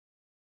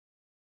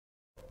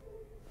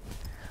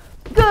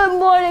Good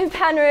morning,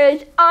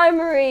 Pennridge. I'm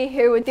Marie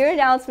here with your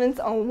announcements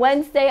on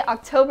Wednesday,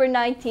 October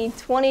 19,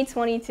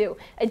 2022,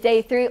 a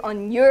day 3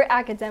 on your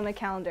academic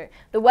calendar.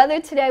 The weather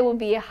today will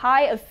be a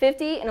high of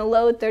 50 and a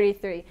low of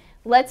 33.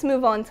 Let's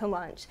move on to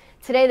lunch.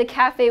 Today, the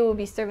cafe will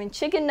be serving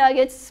chicken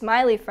nuggets,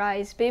 smiley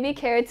fries, baby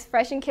carrots,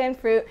 fresh and canned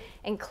fruit,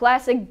 and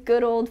classic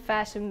good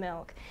old-fashioned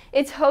milk.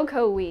 It's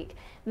HOCO week.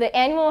 The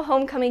annual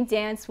homecoming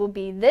dance will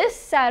be this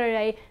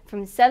Saturday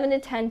from 7 to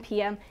 10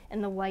 p.m.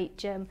 in the White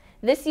Gym.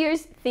 This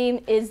year's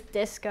theme is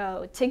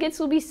disco. Tickets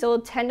will be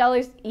sold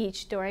 $10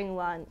 each during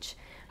lunch.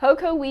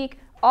 HOCO week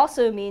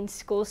also means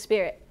school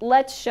spirit.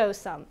 Let's show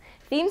some.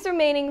 Themes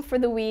remaining for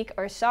the week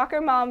are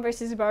Soccer Mom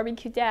versus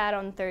Barbecue Dad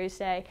on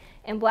Thursday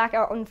and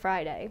Blackout on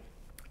Friday.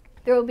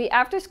 There will be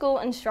after-school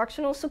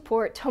instructional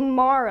support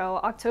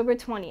tomorrow, October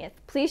 20th.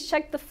 Please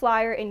check the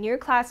flyer in your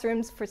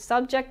classrooms for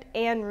subject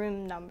and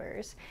room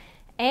numbers.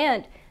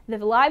 And the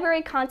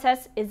library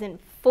contest is in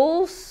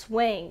full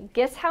swing.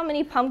 Guess how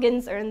many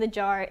pumpkins are in the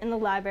jar in the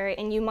library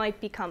and you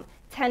might become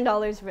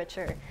 $10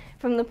 richer.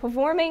 From the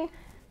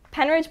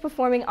Pennridge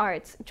Performing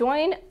Arts,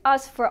 join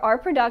us for our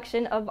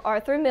production of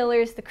Arthur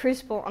Miller's The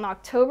Crucible on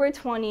October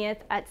 20th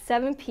at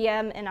 7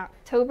 p.m. and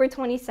October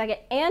 22nd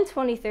and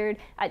 23rd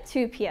at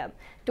 2 p.m.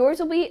 Doors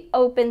will be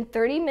open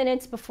 30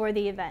 minutes before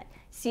the event.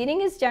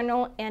 Seating is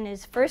general and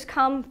is first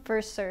come,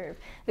 first serve.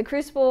 The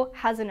Crucible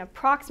has an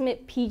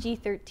approximate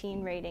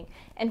PG-13 rating.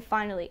 And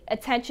finally,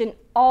 attention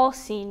all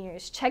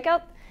seniors. Check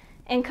out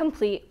and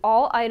complete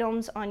all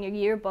items on your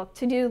yearbook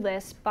to-do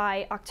list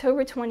by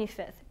October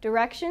 25th.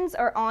 Directions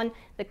are on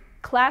the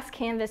class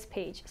canvas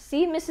page.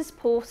 See Mrs.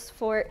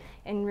 Pulsfort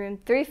in room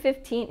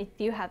 315 if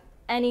you have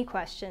any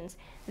questions.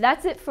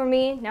 That's it for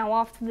me. Now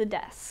off to the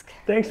desk.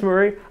 Thanks,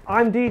 Marie.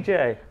 I'm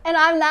DJ. And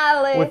I'm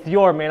Natalie. With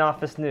your main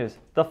office news.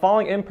 The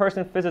following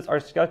in-person visits are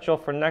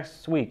scheduled for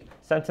next week.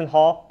 Senton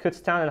Hall,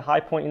 Kutztown and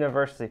High Point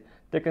University,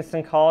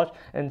 Dickinson College,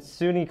 and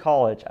SUNY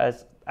College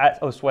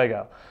at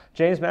Oswego.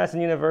 James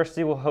Madison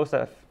University will host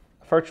a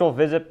virtual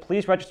visit.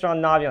 Please register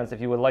on Naviance if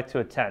you would like to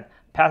attend.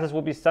 Passes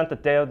will be sent the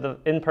day of the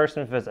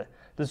in-person visit.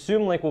 The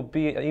Zoom link will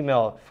be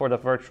emailed for the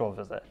virtual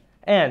visit.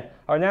 And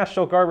our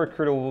National Guard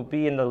recruiter will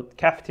be in the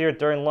cafeteria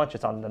during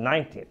lunches on the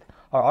 19th.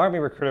 Our Army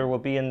recruiter will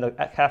be in the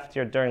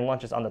cafeteria during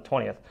lunches on the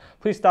 20th.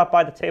 Please stop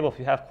by the table if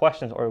you have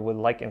questions or would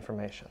like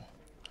information.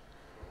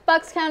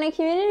 Bucks County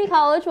Community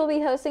College will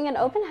be hosting an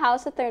open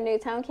house at their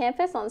Newtown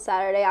campus on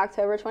Saturday,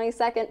 October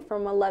 22nd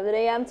from 11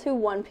 a.m. to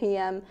 1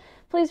 p.m.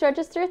 Please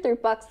register through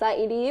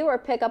bucks.edu or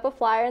pick up a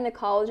flyer in the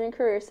College and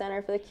Career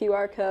Center for the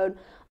QR code.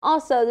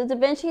 Also, the Da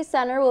Vinci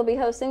Center will be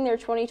hosting their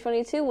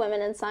 2022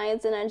 Women in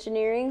Science and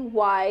Engineering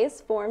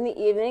WISE forum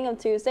the evening of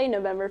Tuesday,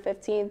 November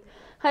 15th.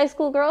 High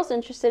school girls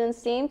interested in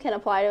STEAM can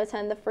apply to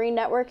attend the free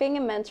networking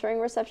and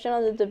mentoring reception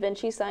on the Da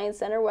Vinci Science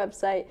Center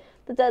website.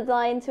 The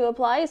deadline to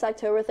apply is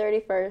October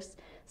 31st.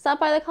 Stop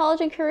by the College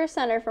and Career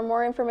Center for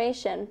more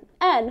information.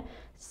 And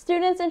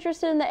students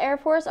interested in the Air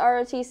Force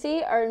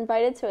ROTC are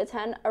invited to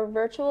attend a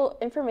virtual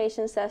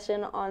information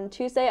session on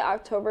Tuesday,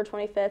 October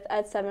 25th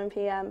at 7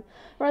 p.m.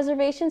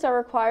 Reservations are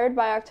required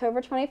by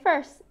October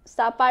 21st.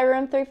 Stop by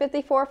room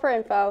 354 for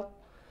info.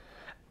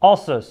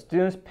 Also,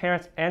 students,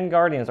 parents, and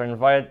guardians are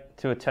invited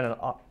to attend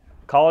a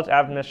college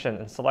admission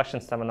and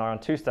selection seminar on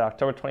Tuesday,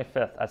 October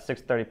 25th at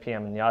 6:30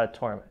 p.m. in the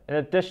auditorium. In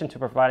addition to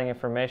providing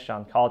information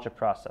on college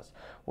process,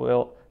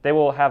 they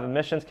will have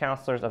admissions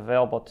counselors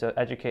available to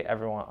educate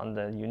everyone on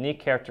the unique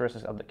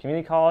characteristics of the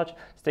community college,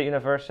 state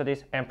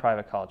universities, and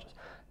private colleges.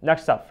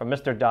 Next up, from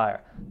Mr.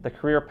 Dyer, the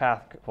career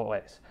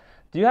pathways.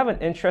 Do you have an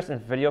interest in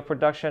video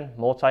production,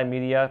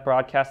 multimedia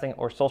broadcasting,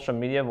 or social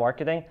media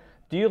marketing?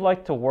 Do you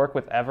like to work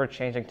with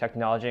ever-changing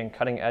technology and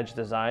cutting-edge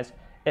designs?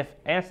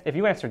 If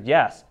you answered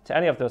yes to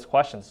any of those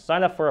questions,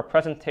 sign up for a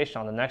presentation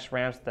on the next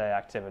Rams Day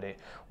activity,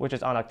 which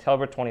is on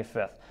October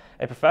 25th.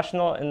 A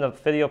professional in the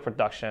video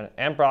production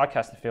and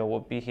broadcasting field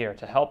will be here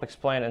to help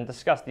explain and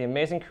discuss the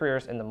amazing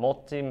careers in the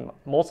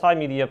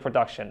multimedia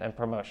production and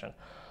promotion.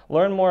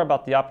 Learn more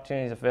about the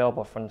opportunities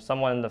available from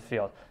someone in the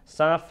field.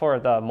 Sign up for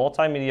the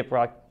multimedia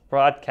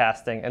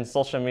broadcasting and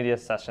social media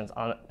sessions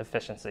on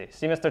efficiency.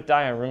 See Mr.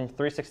 Dyer in room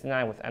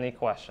 369 with any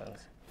questions.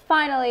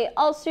 Finally,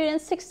 all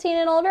students 16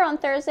 and older on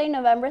Thursday,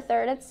 November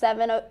 3rd at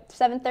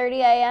 7:30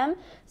 a.m.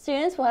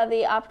 Students will have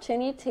the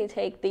opportunity to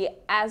take the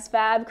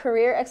ASVAB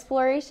Career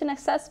Exploration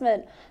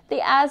Assessment. The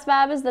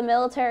ASVAB is the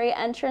military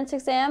entrance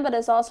exam, but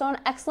is also an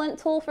excellent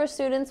tool for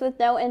students with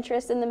no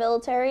interest in the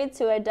military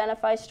to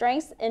identify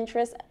strengths,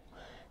 interests,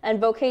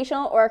 and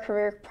vocational or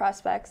career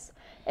prospects.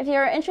 If you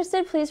are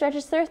interested, please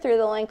register through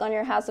the link on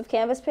your House of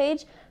Canvas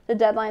page. The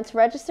deadline to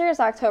register is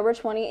October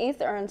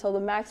 28th or until the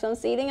maximum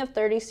seating of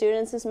 30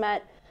 students is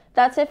met.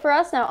 That's it for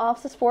us. Now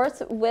off to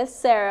sports with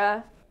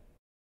Sarah.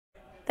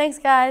 Thanks,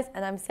 guys,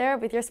 and I'm Sarah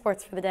with your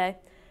sports for the day.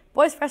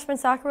 Boys freshman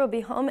soccer will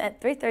be home at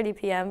 3:30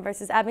 p.m.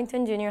 versus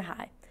Abington Junior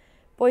High.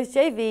 Boys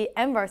JV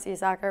and varsity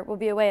soccer will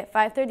be away at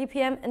 5:30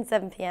 p.m. and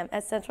 7 p.m.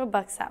 at Central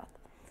Buck South.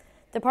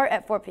 Depart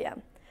at 4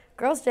 p.m.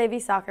 Girls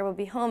JV soccer will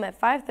be home at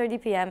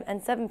 5:30 p.m.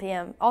 and 7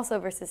 p.m. also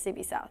versus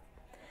CB South.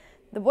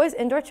 The boys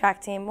indoor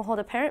track team will hold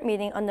a parent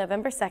meeting on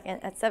November 2nd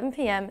at 7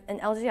 p.m. in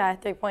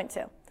LGI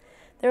 3.2.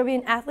 There will be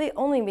an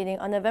athlete-only meeting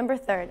on November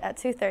 3rd at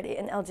 2:30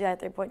 in LGI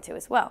 3.2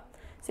 as well.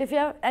 So if you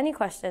have any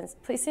questions,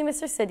 please see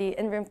Mr. City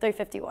in room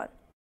 351.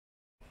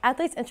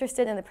 Athletes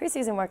interested in the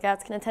preseason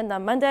workouts can attend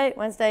on Monday,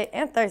 Wednesday,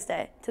 and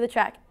Thursday to the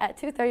track at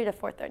 2:30 to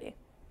 4:30.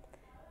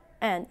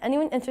 And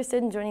anyone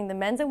interested in joining the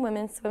men's and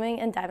women's swimming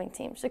and diving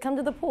team should come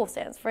to the pool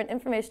stands for an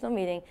informational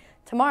meeting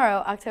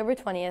tomorrow, October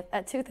 20th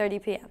at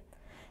 2:30 p.m.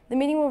 The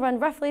meeting will run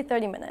roughly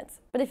 30 minutes,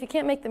 but if you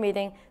can't make the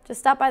meeting,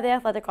 just stop by the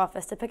athletic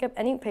office to pick up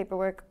any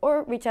paperwork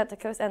or reach out to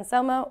Coach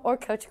Anselmo or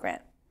Coach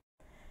Grant.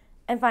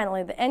 And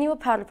finally, the annual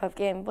Powder Puff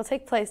game will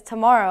take place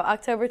tomorrow,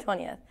 October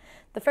 20th.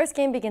 The first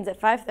game begins at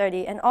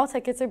 5:30 and all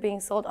tickets are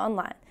being sold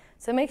online,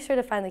 so make sure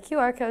to find the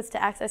QR codes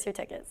to access your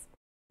tickets.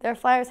 There are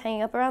flyers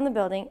hanging up around the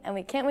building, and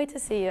we can't wait to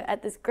see you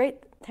at this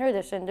great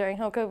tradition during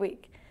Home Code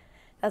Week.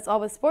 That's all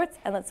with sports,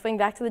 and let's swing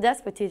back to the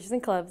desk with Teachers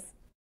and Clubs.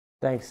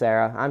 Thanks,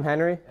 Sarah. I'm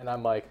Henry. And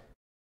I'm Mike.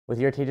 With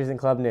your Teachers and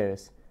Club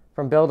news.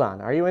 From Build On,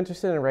 are you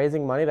interested in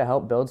raising money to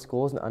help build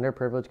schools in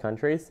underprivileged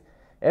countries?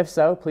 If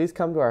so, please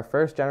come to our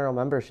first general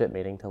membership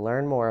meeting to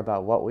learn more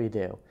about what we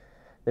do.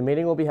 The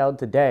meeting will be held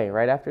today,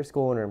 right after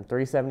school in room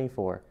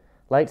 374.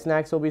 Light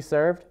snacks will be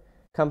served.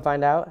 Come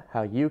find out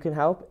how you can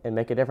help and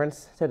make a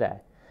difference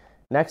today.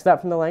 Next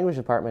up from the Language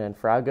Department in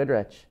Frau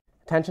Goodrich.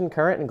 Attention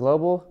current and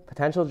global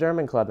potential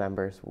German Club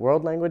members,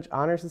 World Language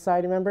Honor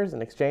Society members,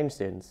 and exchange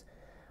students.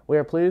 We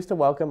are pleased to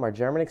welcome our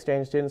German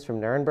exchange students from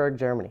Nuremberg,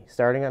 Germany,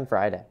 starting on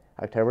Friday,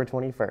 October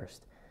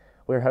 21st.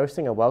 We are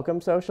hosting a welcome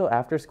social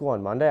after school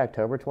on Monday,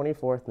 October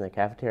 24th in the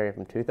cafeteria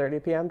from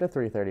 2:30 p.m. to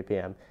 3:30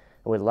 p.m. and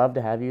we'd love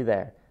to have you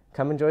there.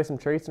 Come enjoy some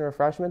treats and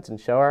refreshments and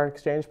show our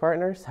exchange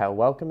partners how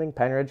welcoming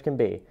Pennridge can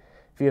be.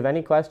 If you have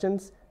any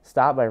questions,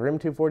 stop by room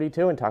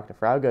 242 and talk to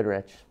Frau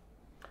Goodrich.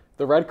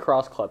 The Red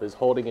Cross Club is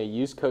holding a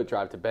used coat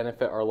drive to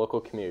benefit our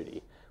local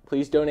community.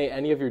 Please donate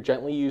any of your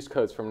gently used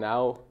coats from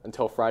now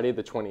until Friday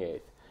the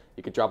 28th.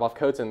 You can drop off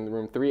coats in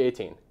room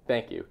 318.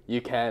 Thank you. You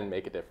can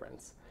make a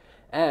difference.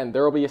 And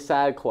there will be a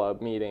SAD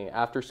Club meeting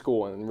after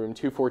school in room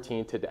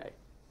 214 today.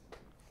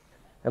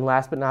 And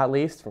last but not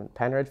least, from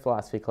Pennridge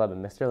Philosophy Club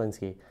and Mr.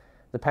 Linsky.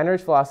 The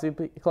Pennridge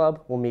Philosophy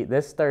Club will meet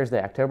this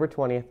Thursday, October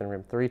 20th in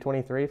room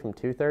 323 from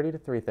 2:30 to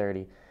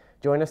 3:30.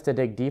 Join us to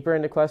dig deeper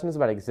into questions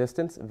about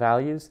existence,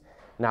 values,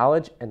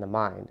 knowledge, and the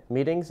mind.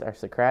 Meetings are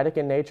Socratic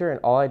in nature and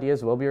all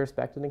ideas will be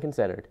respected and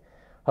considered.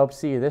 Hope to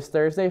see you this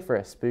Thursday for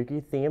a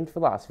spooky-themed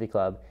philosophy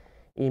club.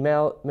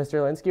 Email Mr.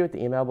 Linsky with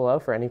the email below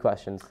for any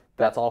questions.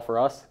 That's all for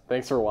us.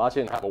 Thanks for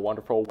watching and have a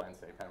wonderful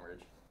Wednesday,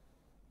 Pennridge.